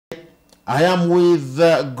I am with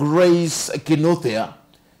Grace Kinuthia.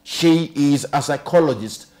 She is a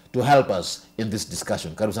psychologist to help us in this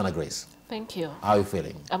discussion. Karibu sana, Grace. Thank you. How are you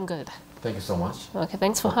feeling? I'm good. Thank you so much. Okay,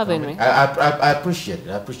 thanks for having me. I appreciate it.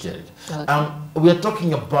 I appreciate it. Okay. We are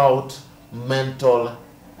talking about mental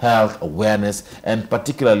health awareness and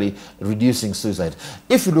particularly reducing suicide.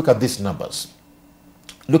 If you look at these numbers,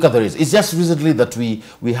 look at the rates. It's just recently that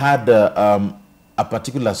we had a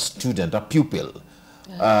particular student, a pupil,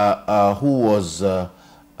 who was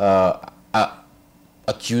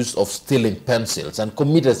accused of stealing pencils and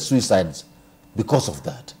committed suicide because of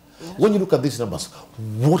that. Yes. When you look at these numbers,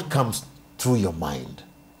 what comes through your mind?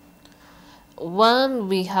 One,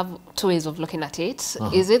 we have two ways of looking at it.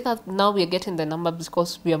 Is it that now we are getting the number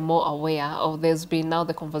because we are more aware, or there's been now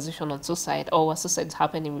the conversation on suicide, or was suicide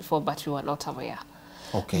happening before but we were not aware?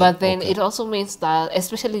 Okay. But then it also means that,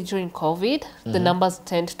 especially during COVID, the numbers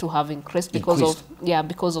tend to have increased because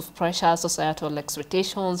of pressure, societal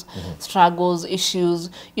expectations, struggles, issues,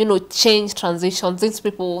 change, transitions. Things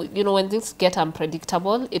people, when things get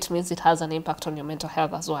unpredictable, it means it has an impact on your mental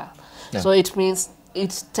health as well. Yeah. So it means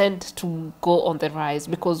it tends to go on the rise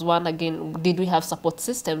because, one, again, did we have support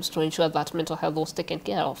systems to ensure that mental health was taken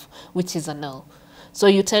care of, which is a no. So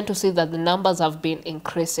you tend to see that the numbers have been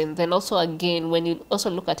increasing. Then also, again, when you also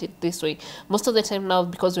look at it this way, most of the time now,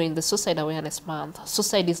 because we're in the Suicide Awareness Month,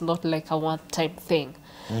 suicide is not like a one-time thing.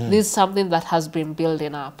 This is something that has been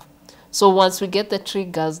building up. So once we get the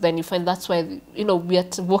triggers, then you find that's why, we are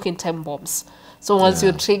walking time bombs. So once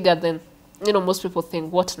you're triggered, then, most people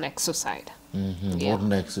think, what next? Suicide. What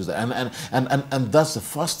next? And that's the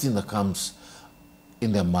first thing that comes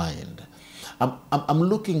in their mind. I'm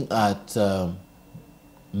looking at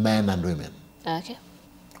men and women. Okay.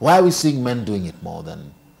 Why are we seeing men doing it more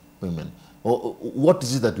than women? Or what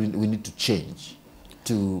is it that we need to change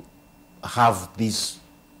to have these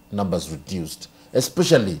numbers reduced,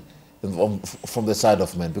 especially from the side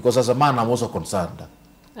of men? Because as a man, I'm also concerned.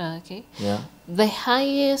 Okay. Yeah. The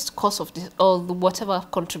highest cause of this, or whatever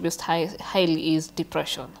contributes highly, is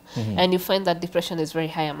depression. And you find that depression is very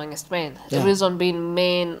high amongst men. Yeah. The reason being,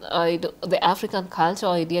 men, the African culture,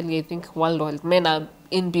 ideally, I think worldwide, men are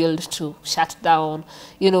inbuilt to shut down,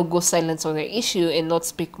 go silent on the issue and not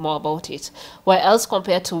speak more about it. While else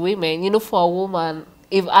compared to women, for a woman,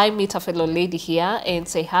 if I meet a fellow lady here and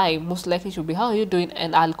say hi, most likely she'll be, how are you doing?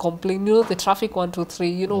 And I'll complain, the traffic 1, 2,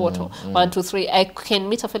 3, what, 1, 2, 3. I can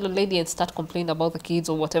meet a fellow lady and start complaining about the kids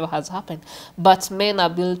or whatever has happened. But men are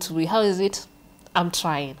built to be, how is it? I'm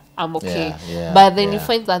trying. I'm okay. But then you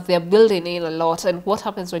find that they're building in a lot. And what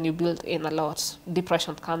happens when you build in a lot?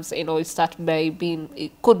 Depression comes in, or it starts by being,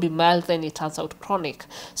 it could be mild, then it turns out chronic.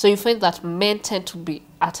 So you find that men tend to be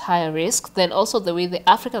at higher risk. Then also the way the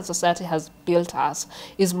African society has built us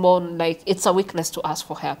is more like it's a weakness to ask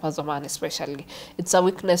for help as a man, especially. It's a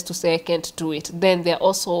weakness to say I can't do it. Then they're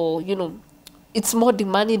also, it's more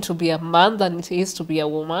demanding to be a man than it is to be a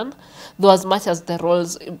woman. Though as much as the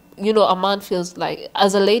roles, a man feels like,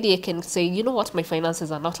 as a lady, I can say, what, my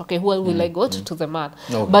finances are not okay. Who will I go to the man?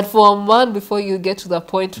 Okay. But for a man, before you get to the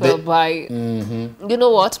point whereby,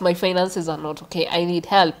 what, my finances are not okay, I need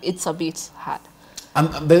help, it's a bit hard.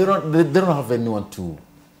 And they don't have anyone to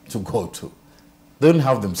go to. They don't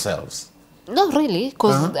have themselves. Not really,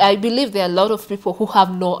 because I believe there are a lot of people who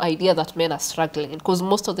have no idea that men are struggling, because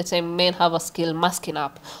most of the time men have a skill masking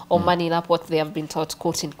up or manning up what they have been taught,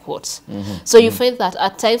 quote in quotes. So you find that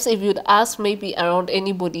at times, if you'd ask maybe around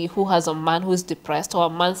anybody who has a man who is depressed or a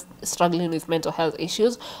man struggling with mental health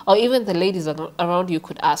issues, or even the ladies around you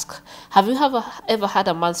could ask, have you ever had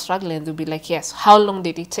a man struggling? They'll be like, yes. How long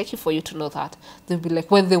did it take you for you to know that? They'll be like,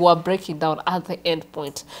 when they were breaking down at the end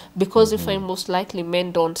point. Because you find most likely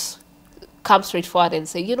men don't come straight forward and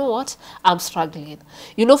say, you know what, I'm struggling.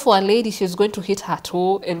 For a lady, she's going to hit her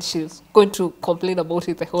toe and she's going to complain about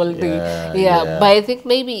it the whole day. Yeah. But I think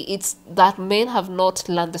maybe it's that men have not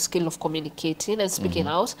learned the skill of communicating and speaking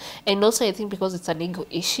out. And also I think because it's an ego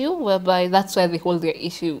issue, whereby that's why they hold their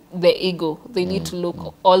issue, their ego. They need to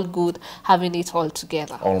look all good, having it all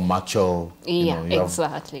together. All macho. Yeah,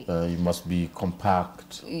 exactly. You must be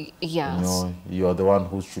compact. Yes. You're the one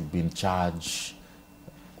who should be in charge.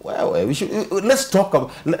 Well, let's talk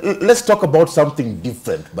about something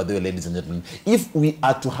different, by the way, ladies and gentlemen. If we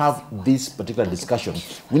are to have this particular discussion,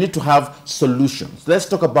 we need to have solutions. Let's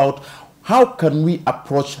talk about how can we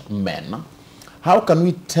approach men. How can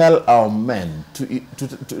we tell our men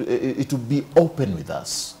to be open with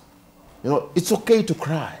us? It's okay to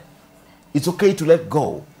cry. It's okay to let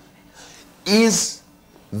go. Is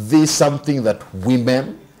this something that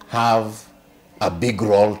women have a big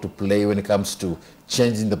role to play when it comes to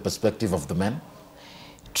changing the perspective of the men?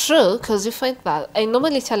 True, because you find that I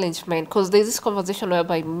normally challenge men because there's this conversation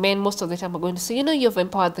whereby men most of the time are going to say, you know, you've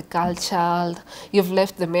empowered the girl child, you've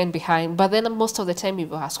left the men behind. But then most of the time you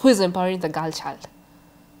will ask, who is empowering the girl child?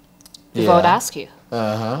 If I would ask you,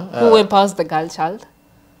 who empowers the girl child?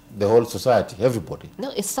 The whole society, everybody. No,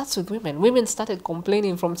 it starts with women. Women started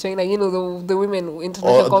complaining from China. You know, the women Or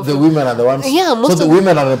international conflict. the women are the ones. Yeah, most so the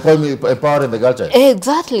women are empowering the girl child.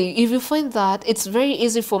 Exactly. If you find that, it's very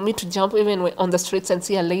easy for me to jump even on the streets and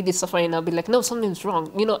see a lady suffering. I'll be like, no, something's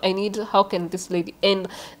wrong. You know, how can this lady? And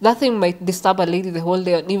that thing might disturb a lady the whole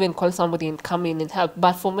day, and even call somebody and come in and help.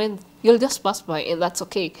 But for men, you'll just pass by, and that's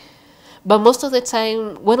okay. But most of the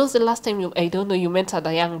time, when was the last time you mentored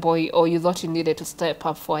a young boy or you thought you needed to step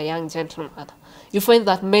up for a young gentleman? You find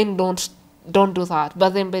that men don't do that. But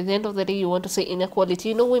then by the end of the day, you want to say inequality.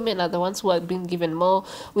 You know, women are the ones who are being given more.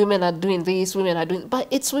 Women are doing this, women are doing... But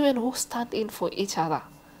it's women who stand in for each other.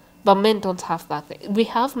 But men don't have that thing. We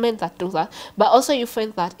have men that do that. But also you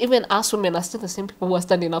find that even us women are still the same people who are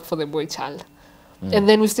standing up for the boy child. And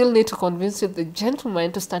then we still need to convince you, the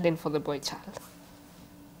gentleman, to stand in for the boy child.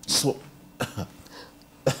 So...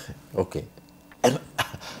 okay, and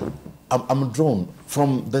I'm drawn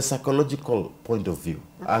from the psychological point of view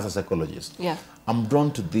as a psychologist. Yeah, I'm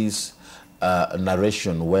drawn to this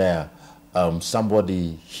narration where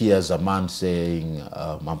somebody hears a man saying,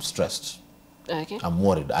 "I'm stressed, okay, I'm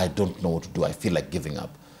worried, I don't know what to do, I feel like giving up."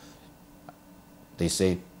 They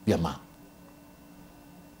say, "Be a man.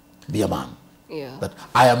 Be a man." yeah. That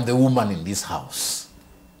I am the woman in this house.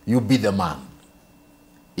 You be the man.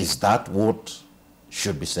 Is that what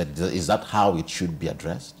should be said? Is that how it should be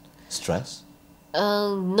addressed? Stress?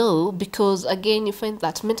 No, because again, you find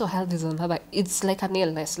that mental health is it's like an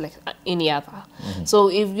illness, like any other. So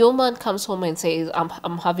if your man comes home and says,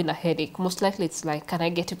 I'm having a headache, most likely it's like, can I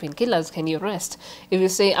get you painkillers? Can you rest? If you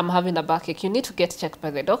say, I'm having a backache, you need to get checked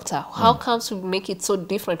by the doctor. How comes we make it so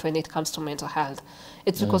different when it comes to mental health?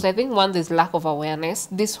 It's because I think, one, there's lack of awareness.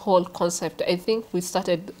 This whole concept, I think we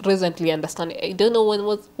started recently understanding. I don't know when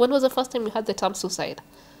was the first time you heard the term suicide?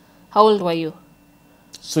 How old were you?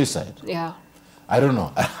 Suicide? Yeah. I don't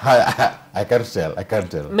know. I can't tell. I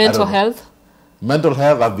can't tell. Mental health? Mental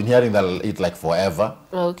health, I've been hearing it like forever.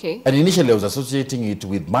 Okay. And initially I was associating it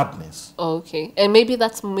with madness. Okay. And maybe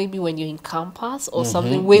that's when you're in campus or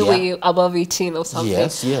something, way above 18 or something.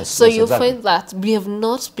 Yes, yes. So yes, you exactly. find that we have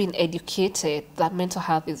not been educated that mental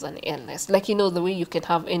health is an illness. Like, you know, the way you can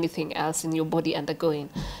have anything else in your body undergoing.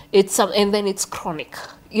 And then it's chronic.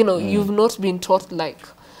 You know, you've not been taught, like,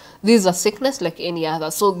 this is a sickness like any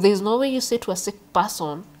other. So there's no way you say to a sick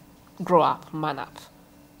person, grow up, man up.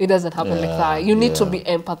 It doesn't happen like that. You need to be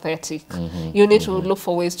empathetic. You need to look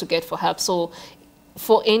for ways to get for help. So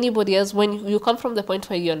for anybody else, when you come from the point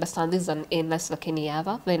where you understand this is an illness like any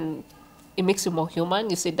other, then it makes you more human.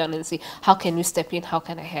 You sit down and say, how can we step in? How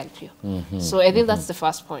can I help you? So I think that's the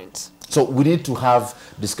first point. So we need to have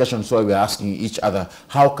discussions where we're asking each other,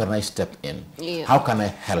 how can I step in? Yeah. How can I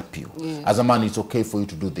help you? Yeah. As a man, it's okay for you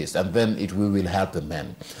to do this. And then we will help the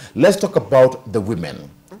men. Let's talk about the women.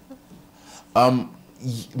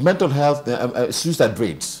 Mental health, suicide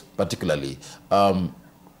rates particularly.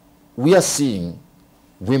 We are seeing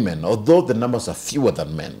women, although the numbers are fewer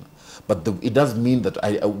than men, but it doesn't mean that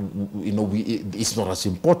it's not as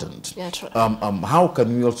important. Yeah, true. How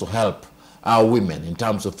can we also help our women in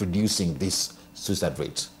terms of reducing this suicide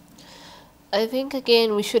rate? I think,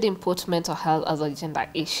 again, we should input mental health as a gender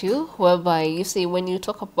issue, whereby you see, when you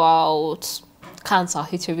talk about cancer,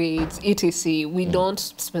 HIV, AIDS, etc., we don't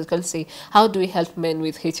specifically say, how do we help men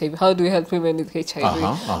with HIV? How do we help women with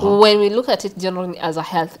HIV? When we look at it generally as a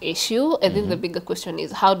health issue, I think the bigger question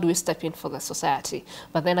is, how do we step in for the society?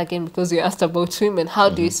 But then again, because you asked about women, how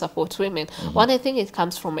do we support women? One, I think it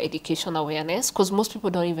comes from education awareness, because most people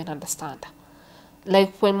don't even understand.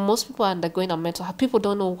 Like, when most people are undergoing a mental health, people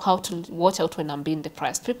don't know how to watch out when I'm being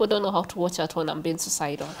depressed. People don't know how to watch out when I'm being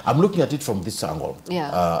suicidal. I'm looking at it from this angle,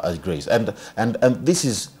 yeah. Grace. And this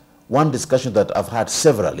is one discussion that I've had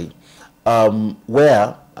severally,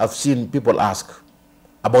 where I've seen people ask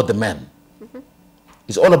about the men.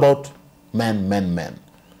 It's all about men, men, men.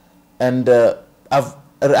 And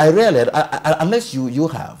I rarely, unless you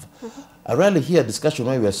have, I rarely hear a discussion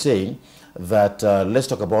where we are saying that let's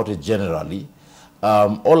talk about it generally.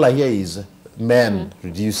 All I hear is men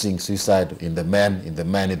reducing suicide in the men, in the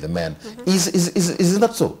men, in the men. Isn't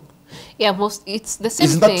that so? Yeah, it's the same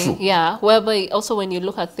Isn't thing. That true? Yeah, whereby also when you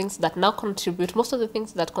look at things that now contribute, most of the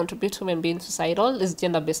things that contribute to women being suicidal is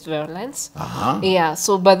gender-based violence. Yeah,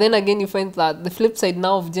 so but then again you find that the flip side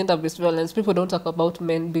now of gender-based violence, people don't talk about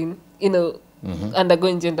men being,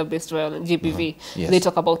 undergoing gender-based violence, GBV. Yes. They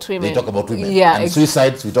talk about women. They talk about women. Yeah, and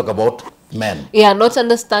suicides, we talk about men. yeah, not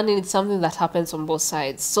understanding it's something that happens on both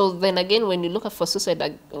sides. So then again, when you look at for suicide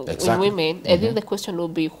Exactly. in women, I think the question will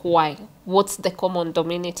be why? What's the common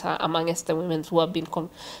denominator amongst the women who have been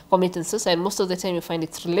committing suicide? Most of the time you find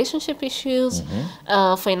it's relationship issues,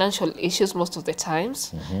 financial issues most of the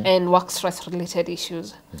times, and work stress related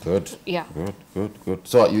issues. Good. Yeah. Good.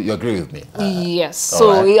 So you agree with me? Yes.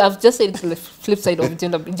 So right. I've just said it's the flip side of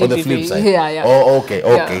gender GBV. On the flip side. Yeah. Oh, okay.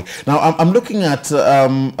 Yeah. Now I'm looking at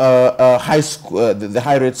high school, the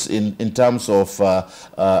high rates in terms of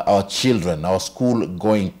our children, our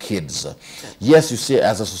school-going kids. Yes, you say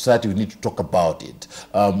as a society we need to talk about it.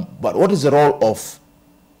 But what is the role of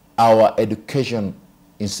our education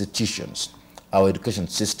institutions, our education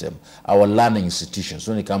system, our learning institutions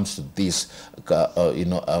when it comes to this,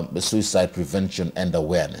 suicide prevention and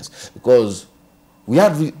awareness? Because we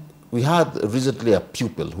had recently a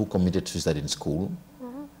pupil who committed suicide in school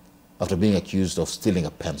after being accused of stealing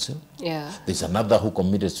a pencil. Yeah. There's another who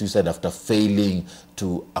committed suicide after failing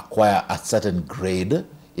to acquire a certain grade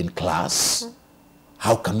in class.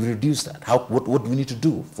 How can we reduce that? What do we need to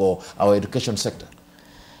do for our education sector?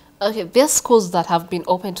 Okay, there's schools that have been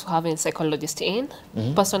open to having psychologists in.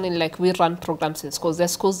 Personally, like we run programs in schools.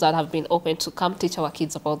 There's schools that have been open to come teach our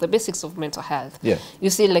kids about the basics of mental health. Yeah.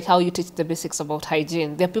 You see, like how you teach the basics about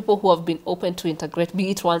hygiene. There are people who have been open to integrate,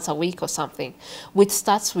 be it once a week or something, which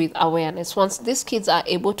starts with awareness. Once these kids are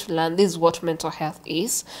able to learn, this is what mental health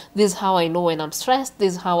is, this is how I know when I'm stressed,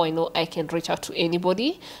 this is how I know I can reach out to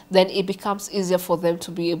anybody, then it becomes easier for them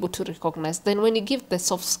to be able to recognize. Then when you give the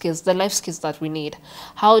soft skills, the life skills that we need,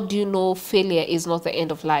 how do you know failure is not the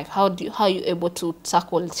end of life? How are you able to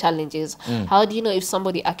tackle challenges? How do you know if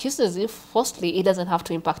somebody accuses you falsely, it doesn't have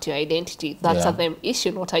to impact your identity? That's a them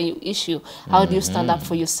issue, not a you issue. How do you stand up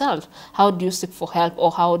for yourself? How do you seek for help?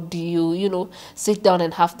 Or how do you, sit down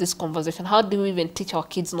and have this conversation? How do we even teach our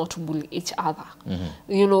kids not to bully each other?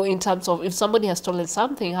 In terms of if somebody has stolen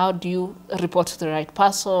something, how do you report to the right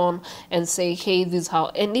person and say, hey, this is how,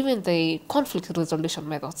 and even the conflict resolution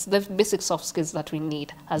methods, the basic soft skills that we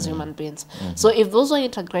need as human beings. So if those are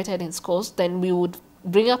integrated in schools, then we would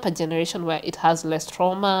bring up a generation where it has less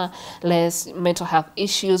trauma, less mental health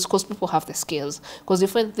issues, because people have the skills. Because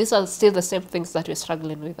if these are still the same things that we're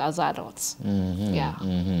struggling with as adults. Yeah.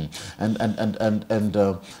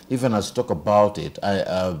 And even as talk about it,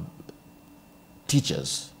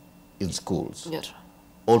 teachers in schools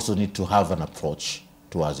also need to have an approach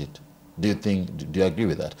towards it. Do you agree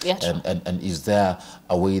with that? Yeah, sure. And is there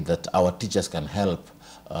a way that our teachers can help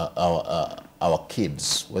our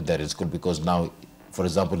kids when they're in school? Because now, for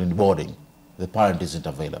example, in boarding, the parent isn't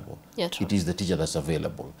available. Yeah, true. It is the teacher that's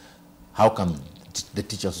available. How can the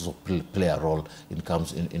teachers also play a role in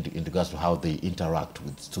regards to how they interact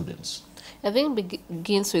with students? I think it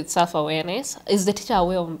begins with self-awareness. Is the teacher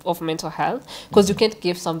aware of mental health? Because you can't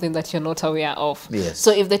give something that you're not aware of. Yes.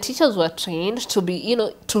 So if the teachers were trained to be,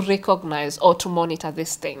 to recognize or to monitor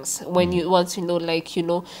these things, when once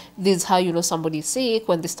this is how you know somebody's sick,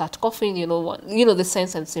 when they start coughing, the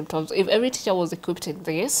signs and symptoms. If every teacher was equipped in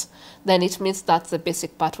this, then it means that's the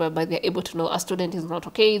basic part whereby they're able to know a student is not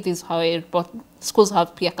okay, this is how I report. Schools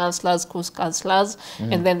have peer counselors, school counselors,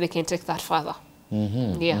 and then they can take that further.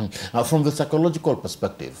 Yeah. From the psychological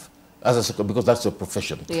perspective, because that's your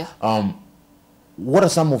profession, what are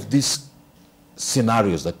some of these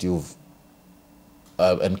scenarios that you've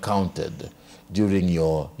encountered during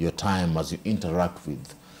your time as you interact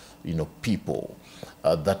with people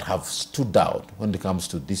that have stood out when it comes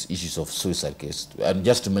to these issues of suicide case? And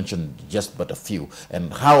just to mention just but a few,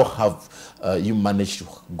 and how have you managed to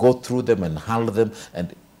go through them and handle them,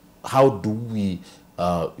 and how do we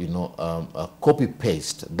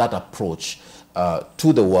copy-paste that approach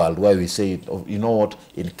to the world, where we say,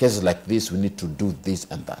 in cases like this, we need to do this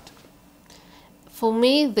and that? For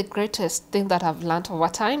me, the greatest thing that I've learned over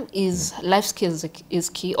time is life skills is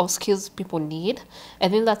key, or skills people need. I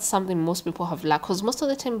think that's something most people have lacked, because most of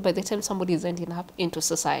the time, by the time somebody is ending up into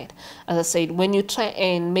suicide, as I said, when you try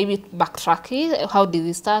and maybe backtrack it, how did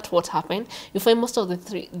it start, what happened, you find most of the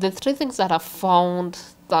three things that I've found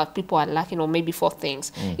that people are lacking, or maybe four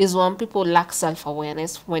things, is one, people lack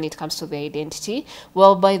self-awareness when it comes to their identity,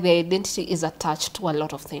 whereby their identity is attached to a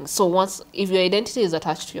lot of things. So if your identity is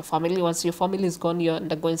attached to your family, once your family is gone, you're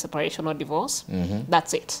undergoing separation or divorce,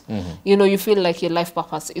 that's it. You feel like your life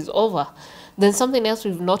purpose is over. Then something else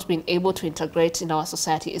we've not been able to integrate in our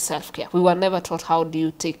society is self-care. We were never taught how do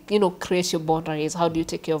you create your boundaries, how do you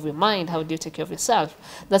take care of your mind, how do you take care of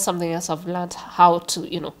yourself. That's something else I've learned how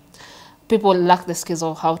to, people lack the skills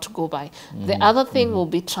of how to go by. The other thing will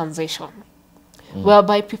be transition.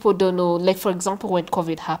 whereby people don't know. Like, for example, when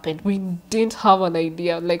COVID happened, we didn't have an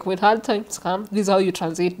idea. Like, when hard times come, this is how you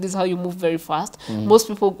transit, this is how you move very fast. Most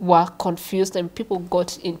people were confused, and people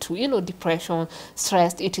got into, depression,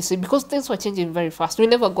 stress, etc. because things were changing very fast. We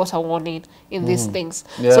never got a warning in these things.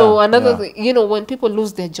 Yeah, so another yeah. thing, when people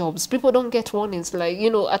lose their jobs, people don't get warnings. Like,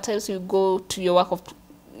 at times you go to your work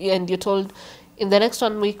and you're told, in the next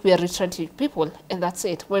 1 week, we are retrenching people, and that's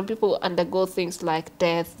it. When people undergo things like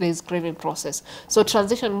death, there's grieving process. So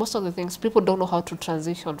transition, most of the things, people don't know how to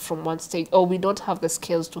transition from one stage, or we don't have the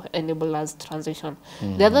skills to enable us transition.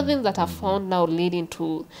 The other thing that I found now leading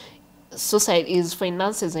to suicide is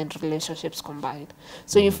finances and relationships combined.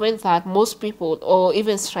 So you find that most people, or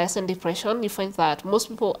even stress and depression, you find that most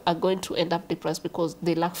people are going to end up depressed because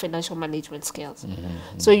they lack financial management skills.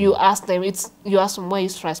 So you ask them, why are you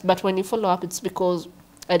stressed? But when you follow up, it's because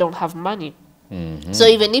I don't have money. So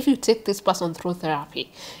even if you take this person through therapy,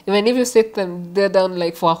 even if you sit them there down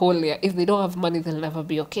like for a whole year, if they don't have money, they'll never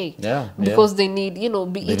be okay. Because they need,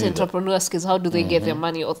 be it entrepreneur skills, how do they get their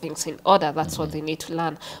money or things in order? That's what they need to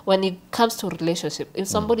learn. When it comes to relationship, if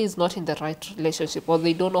somebody is not in the right relationship, or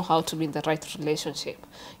they don't know how to be in the right relationship,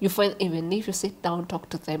 you find even if you sit down, talk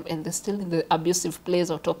to them, and they're still in the abusive place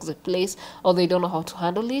or toxic place, or they don't know how to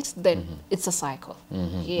handle it, then it's a cycle.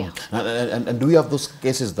 Yeah. And do you have those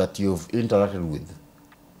cases that you've interacted with?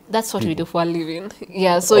 That's what we do for a living.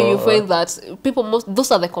 Yeah, so you find that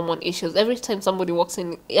those are the common issues. Every time somebody walks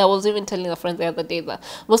in, I was even telling a friend the other day that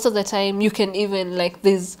most of the time you can even, like,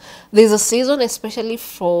 there's a season, especially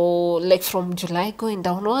from July going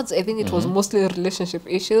downwards. I think it was mostly relationship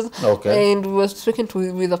issues. Okay. And we were speaking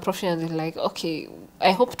with a professional, and like, okay,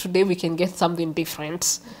 I hope today we can get something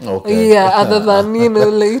different. Okay. Yeah, other than,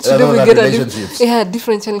 like, today we get a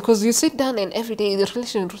different channel. Because you sit down and every day the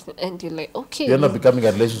relationship, and you're like, okay. You're not becoming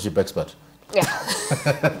a relationship expert. Yeah.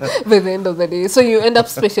 By the end of the day. So you end up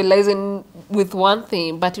specializing with one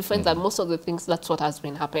thing, but you find that most of the things, that's what has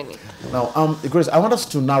been happening. Now, Grace, I want us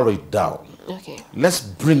to narrow it down. Okay. Let's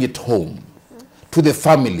bring it home to the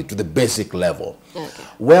family, to the basic level, Okay.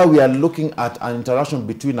 where we are looking at an interaction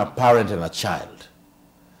between a parent and a child.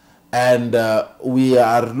 And we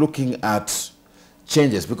are looking at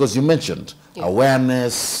changes, because you mentioned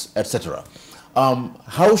awareness, etc.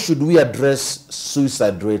 How should we address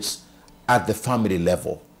suicide rates at the family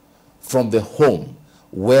level, from the home,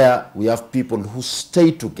 where we have people who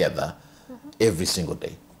stay together every single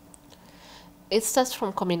day? It starts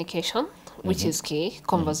from communication, which is key,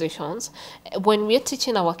 conversations. When we're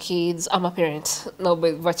teaching our kids, I'm a parent, no,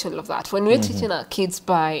 by virtue of that. When we're teaching our kids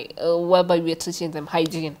whereby we're teaching them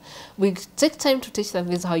hygiene, we take time to teach them,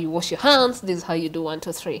 this is how you wash your hands, this is how you do 1,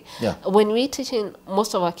 2, 3. Yeah. When we're teaching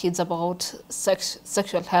most of our kids about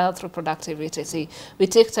sexual health, reproductivity, we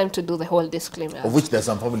take time to do the whole disclaimer. Of which there's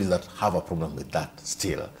some families that have a problem with that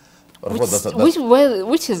still.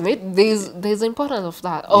 Which is it? There's the importance of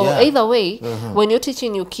that. Or either way, when you're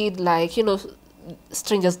teaching your kid, like,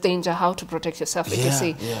 stranger's danger, how to protect yourself, like you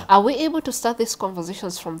say, are we able to start these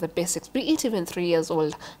conversations from the basics? Be it even 3 years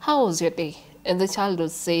old. How was your day? And the child will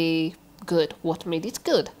say, good. What made it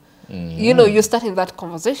good? You're starting that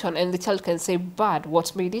conversation, and the child can say, bad.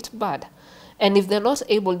 What made it bad? And if they're not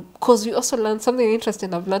able, because we also learned something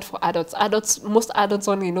interesting I've learned for adults. Most adults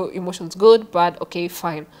only know emotions, good, bad, okay,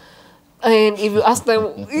 fine. And if you ask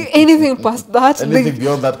them anything past that,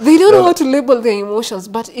 beyond that, they don't know how to label their emotions.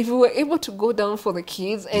 But if you were able to go down for the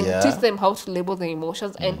kids and teach them how to label their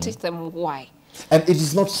emotions and teach them why. And it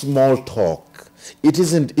is not small talk. It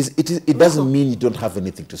isn't. It doesn't mean you don't have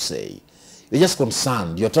anything to say. You're just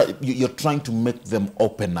concerned. You're trying to make them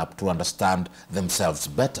open up to understand themselves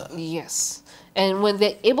better. Yes. And when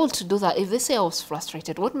they're able to do that, if they say, I was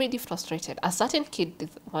frustrated, what made you frustrated? A certain kid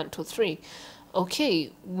did 1, 2, 3.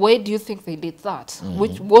 Okay, where do you think they did that?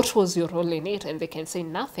 What was your role in it? And they can say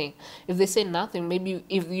nothing. If they say nothing, maybe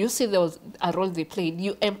if you see there was a role they played,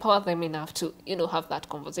 you empower them enough to, have that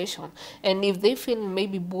conversation. And if they feel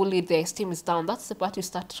maybe bullied, their esteem is down, that's the part you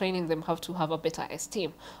start training them how to have a better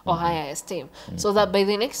esteem or higher esteem. So that by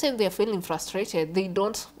the next time they're feeling frustrated,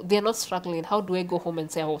 they're not struggling. How do I go home and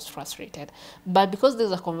say I was frustrated? But because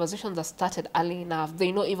there's a conversation that started early enough,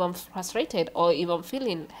 they know if I'm frustrated or if I'm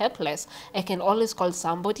feeling helpless, I can always call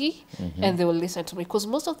somebody and they will listen to me. Because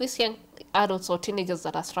most of these young adults or teenagers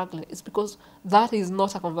that are struggling is because that is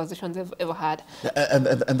not a conversation they've ever had. And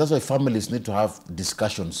that's why families need to have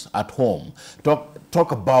discussions at home.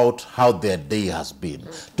 Talk about how their day has been.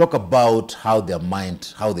 Talk about how their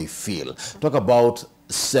mind, how they feel. Talk about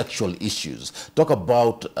sexual issues. Talk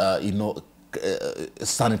about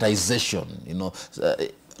sanitization.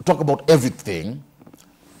 Talk about everything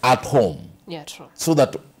at home. Yeah, true. So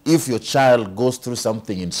that if your child goes through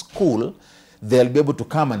something in school, they'll be able to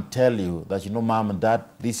come and tell you that, you know, mom and dad,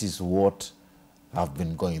 this is what I've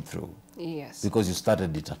been going through. Yes. Because you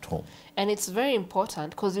started it at home. And it's very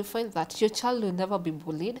important because you find that your child will never be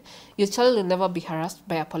bullied. Your child will never be harassed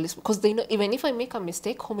by a police because they know even if I make a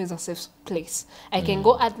mistake, home is a safe place. I can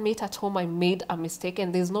go admit at home I made a mistake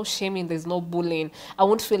and there's no shaming, there's no bullying. I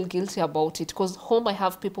won't feel guilty about it because home I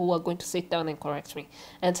have people who are going to sit down and correct me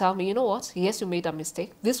and tell me, you know what, yes, you made a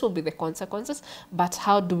mistake. This will be the consequences, but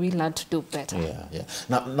how do we learn to do better? Yeah, yeah.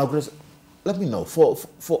 Now, Grace, let me know,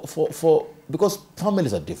 because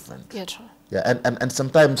families are different. Yeah, true. Yeah, and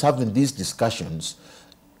sometimes having these discussions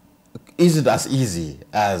isn't as easy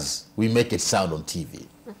as we make it sound on TV.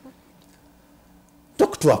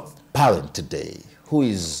 Talk to a parent today who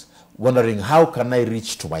is wondering, how can I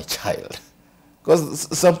reach to my child?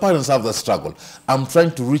 Because some parents have the struggle. I'm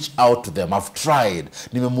trying to reach out to them. I've tried.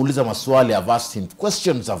 Nimemuuliza maswali, I've asked him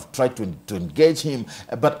questions, I've tried to engage him,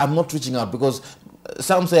 but I'm not reaching out because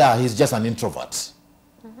some say, he's just an introvert.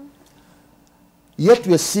 Yet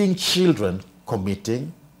we're seeing children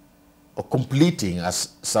committing or completing, as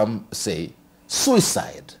some say,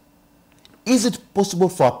 suicide. Is it possible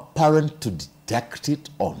for a parent to detect it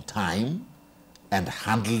on time and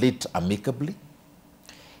handle it amicably?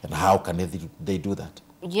 And how can they do that?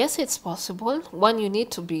 Yes, it's possible. One, you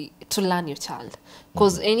need to learn your child,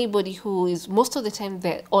 because anybody who is, most of the time,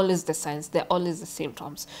 they're always the signs, they're always the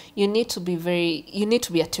symptoms. You need to be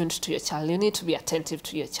attuned to your child. You need to be attentive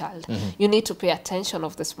to your child. You need to pay attention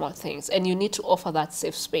of the small things, and you need to offer that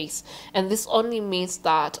safe space. And this only means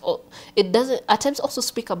that it doesn't. At times, also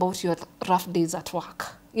speak about your rough days at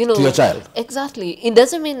work. You know, to your child. Exactly. It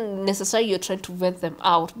doesn't mean necessarily you're trying to vent them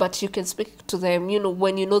out, but you can speak to them, you know,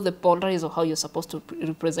 when you know the boundaries of how you're supposed to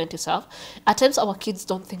represent yourself. At times, our kids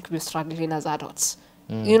don't think we're struggling as adults.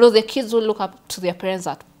 You know, the kids will look up to their parents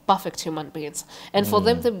as perfect human beings. And for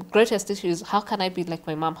them, the greatest issue is, how can I be like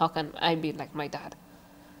my mom? How can I be like my dad?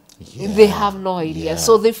 Yeah. They have no idea. Yeah.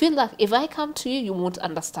 So they feel like if I come to you, you won't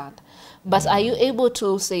understand. But are you able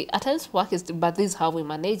to say, at times work is, but this is how we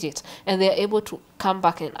manage it. And they're able to come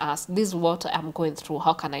back and ask, this is what I'm going through,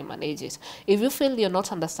 how can I manage it? If you feel you're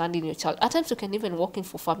not understanding your child, at times you can even walk in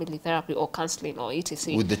for family therapy or counseling or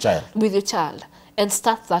etc. With the child? With your child. And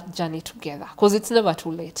start that journey together. Because it's never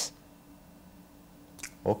too late.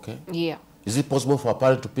 Okay. Yeah. Is it possible for a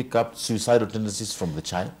parent to pick up suicidal tendencies from the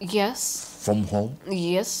child? Yes. From home?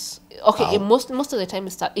 Yes. Okay, most of the time,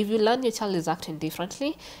 if you learn your child is acting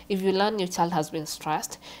differently, if you learn your child has been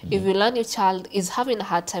stressed, if you learn your child is having a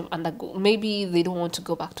hard time maybe they don't want to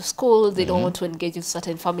go back to school, they don't want to engage with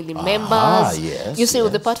certain family members. Yes, you see,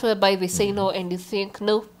 with the part whereby they say no and you think,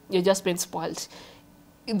 no, you're just being spoiled.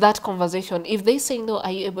 That conversation, if they say no,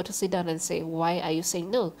 are you able to sit down and say, why are you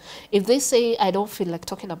saying no? If they say, I don't feel like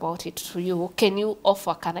talking about it to you, can you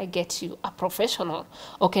offer, can I get you a professional?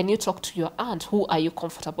 Or can you talk to your aunt? Who are you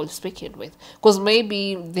comfortable speaking with? Because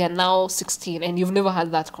maybe they're now 16 and you've never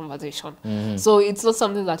had that conversation. So it's not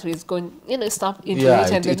something that is going, you know, start into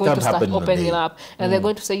it and they're going to start opening up. And they're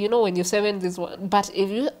going to say, you know, when you're 7, this one. But if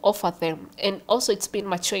you offer them, and also it's been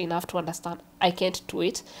mature enough to understand, I can't do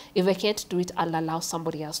it. If I can't do it, I'll allow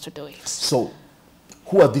somebody else to do it. So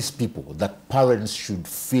who are these people that parents should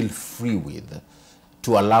feel free with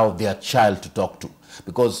to allow their child to talk to?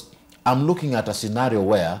 Because I'm looking at a scenario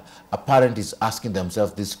where a parent is asking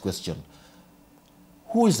themselves this question: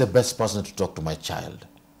 who is the best person to talk to my child?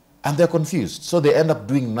 And they're confused. So they end up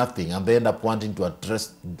doing nothing and they end up wanting to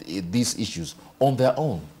address these issues on their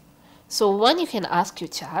own. So one, you can ask your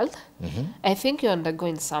child, I think you're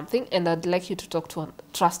undergoing something and I'd like you to talk to a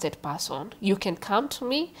trusted person. You can come to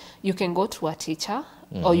me, you can go to a teacher,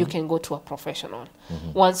 or you can go to a professional.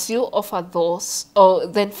 Once you offer those,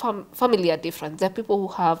 then family are different. There are people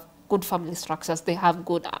who have good family structures. They have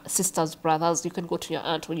good sisters, brothers. You can go to your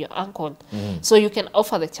aunt or your uncle. So you can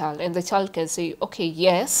offer the child and the child can say, okay,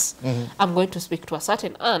 yes, I'm going to speak to a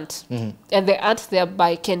certain aunt. And the aunt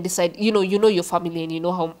thereby can decide, you know your family and you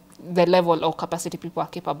know how the level or capacity people are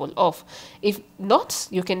capable of. If not,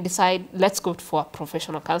 you can decide, let's go for a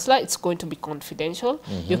professional counselor. It's going to be confidential.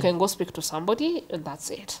 You can go speak to somebody and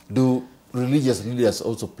that's it. Do religious leaders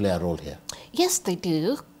also play a role here? Yes, they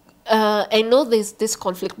do. I know there's this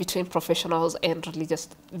conflict between professionals and religious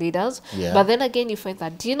leaders, but then again you find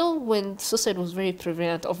that, do you know when suicide was very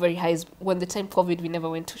prevalent or very high, when the time COVID we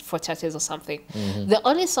never went for churches or something, the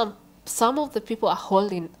only some of the people are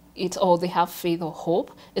holding it or they have faith or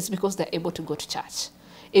hope, it's because they're able to go to church.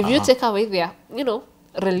 If you take away their,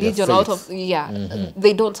 religion out of,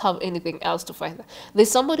 they don't have anything else to fight.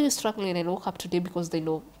 There's somebody who's struggling and woke up today because they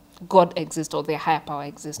know God exists or their higher power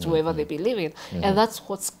exists, whoever they believe in. And that's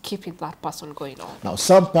what's keeping that person going on. Now,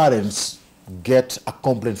 some parents get a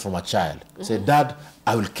complaint from a child. Say, Dad,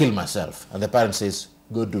 I will kill myself. And the parent says,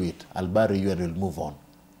 go do it. I'll bury you and we'll move on.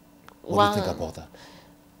 What do you think about that?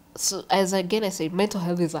 So, as again I say, mental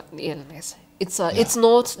health is an illness. It's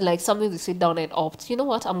not like something to sit down and opt. You know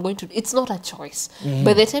what? I'm going to. It's not a choice.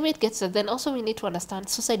 By the time it gets there, then also we need to understand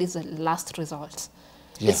suicide is the last result.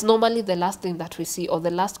 Yeah. It's normally the last thing that we see or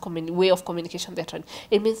the last way of communication they're trying.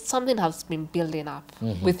 It means something has been building up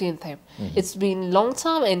within them. It's been long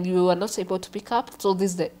term and you are not able to pick up. So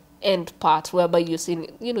this is the end part whereby you're seeing,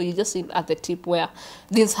 you just seen at the tip where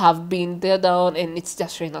things have been there down and it's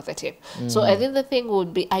just showing at the tip. So I think the thing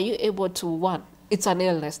would be, are you able to, one, it's an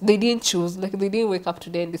illness. They didn't choose, like they didn't wake up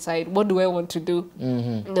today and decide, what do I want to do?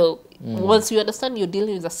 No. Once you understand you're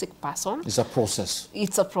dealing with a sick person. It's a process.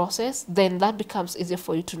 It's a process. Then that becomes easier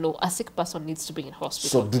for you to know a sick person needs to be in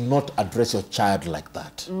hospital. So do not address your child like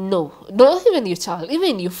that. No. Not even your child,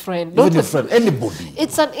 even your friend. Even your friend, anybody.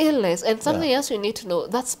 It's an illness. And something else you need to know,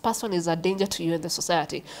 that person is a danger to you in the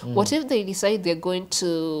society. What if they decide they're going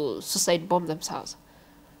to suicide bomb themselves?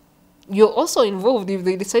 You're also involved if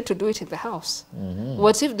they decide to do it in the house.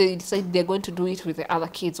 What if they decide they're going to do it with the other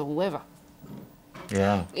kids or whoever?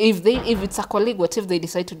 Yeah. If it's a colleague, what if they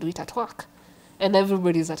decide to do it at work? And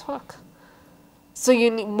everybody's at work. So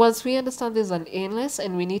once we understand there's an illness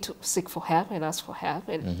and we need to seek for help and ask for help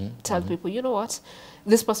and tell people, you know what,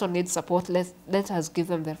 this person needs support, let us give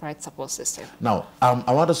them the right support system. Now,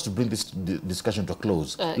 I want us to bring this discussion to a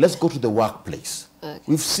close. Let's go to the workplace.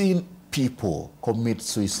 We've seen people commit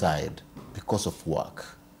suicide because of work.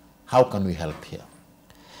 How can we help here?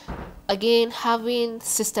 Again, having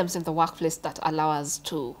systems in the workplace that allow us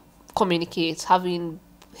to communicate, having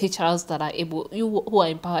HRs that are able, who are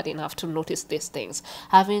empowered enough to notice these things,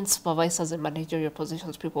 having supervisors in managerial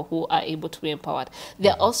positions, people who are able to be empowered.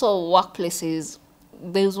 There are also workplaces.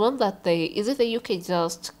 There's one that the UK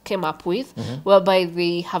just came up with, whereby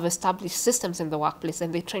they have established systems in the workplace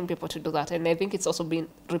and they train people to do that. And I think it's also been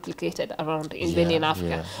replicated around in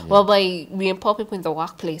Africa, whereby we empower people in the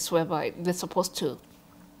workplace, whereby they're supposed to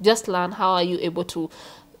just learn how are you able to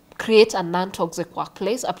create a non-toxic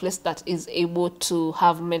workplace, a place that is able to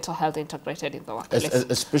have mental health integrated in the workplace.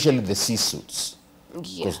 Especially the C-suits.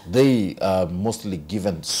 Because they are mostly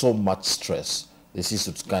given so much stress, the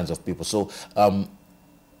C-suits kinds of people. So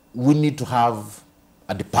we need to have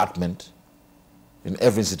a department in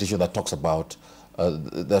every institution that talks about,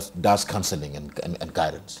 that does counseling and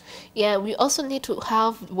guidance. Yeah, we also need to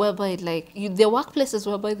have whereby the workplaces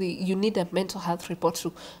whereby you need a mental health report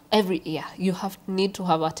to every year. You need to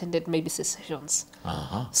have attended maybe sessions.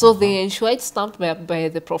 So they ensure it's stamped by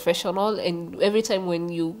the professional, and every time when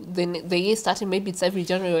the year starting, maybe it's every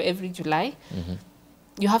January or every July,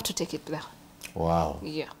 you have to take it there. Wow.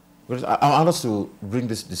 Yeah. I want us to bring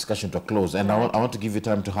this discussion to a close, and I want to give you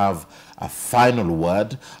time to have a final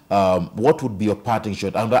word. What would be your parting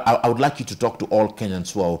shot? And I would like you to talk to all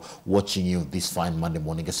Kenyans who are watching you this fine Monday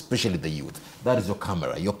morning, especially the youth. That is your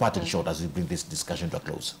camera, your parting shot as we bring this discussion to a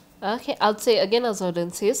close. Okay, I'd say again, as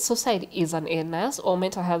Odin says, suicide is an illness, or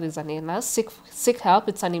mental health is an illness. Seek help.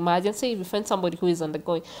 It's an emergency. If you find somebody who is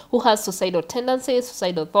undergoing, who has suicidal tendencies,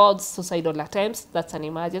 suicidal thoughts, suicidal attempts, that's an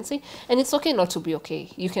emergency. And it's okay not to be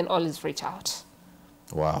okay. You can always reach out.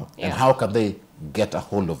 Wow. Yeah. And how can they get a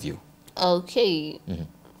hold of you? Okay.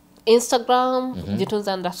 Instagram,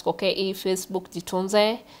 Jitunze_KE, Facebook,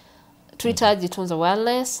 Jitunze, Twitter, Jitunze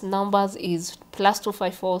Wellness. Numbers is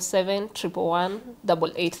 +254 711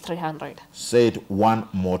 188 300. Say it one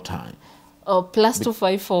more time.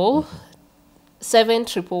 +254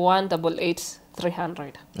 711 188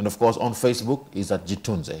 300. And of course, on Facebook is at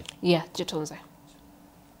Jitunze. Yeah, Jitunze.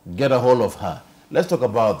 Get a hold of her. Let's talk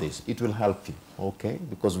about this. It will help you, okay?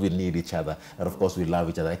 Because we need each other. And of course, we love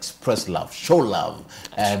each other. Express love, show love,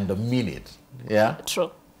 and mean it. Yeah?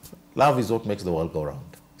 True. Love is what makes the world go round.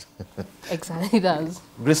 Exactly, it does.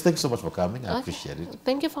 Grace, thanks so much for coming. I appreciate it.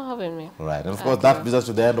 Thank you for having me. Right. And of course, that brings us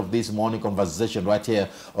to the end of this morning conversation right here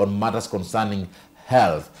on matters concerning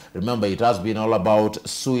health. Remember, it has been all about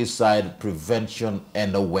suicide prevention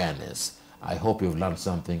and awareness. I hope you've learned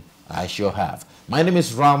something. I sure have. My name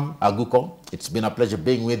is Ram Aguko. It's been a pleasure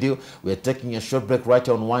being with you. We're taking a short break right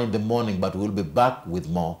here on Y in the Morning, but we'll be back with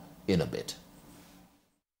more in a bit.